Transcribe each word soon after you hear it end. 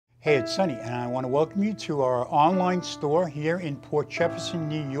Hey, it's Sonny, and I want to welcome you to our online store here in Port Jefferson,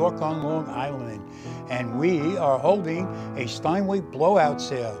 New York on Long Island. And we are holding a Steinway blowout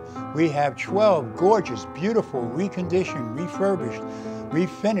sale. We have 12 gorgeous, beautiful, reconditioned, refurbished,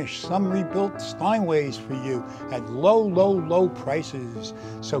 refinished, some rebuilt Steinways for you at low prices.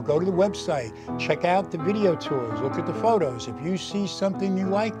 So go to the website, check out the video tours, look at the photos. If you see something you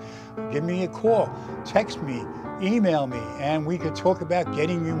like, give me a call, text me, email me, and we could talk about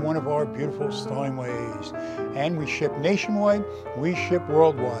getting you one of our beautiful Steinways. And we ship nationwide, we ship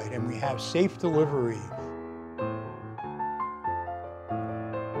worldwide, and we have safe delivery.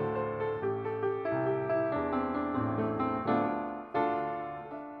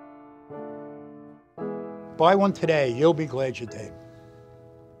 Buy one today, you'll be glad you did.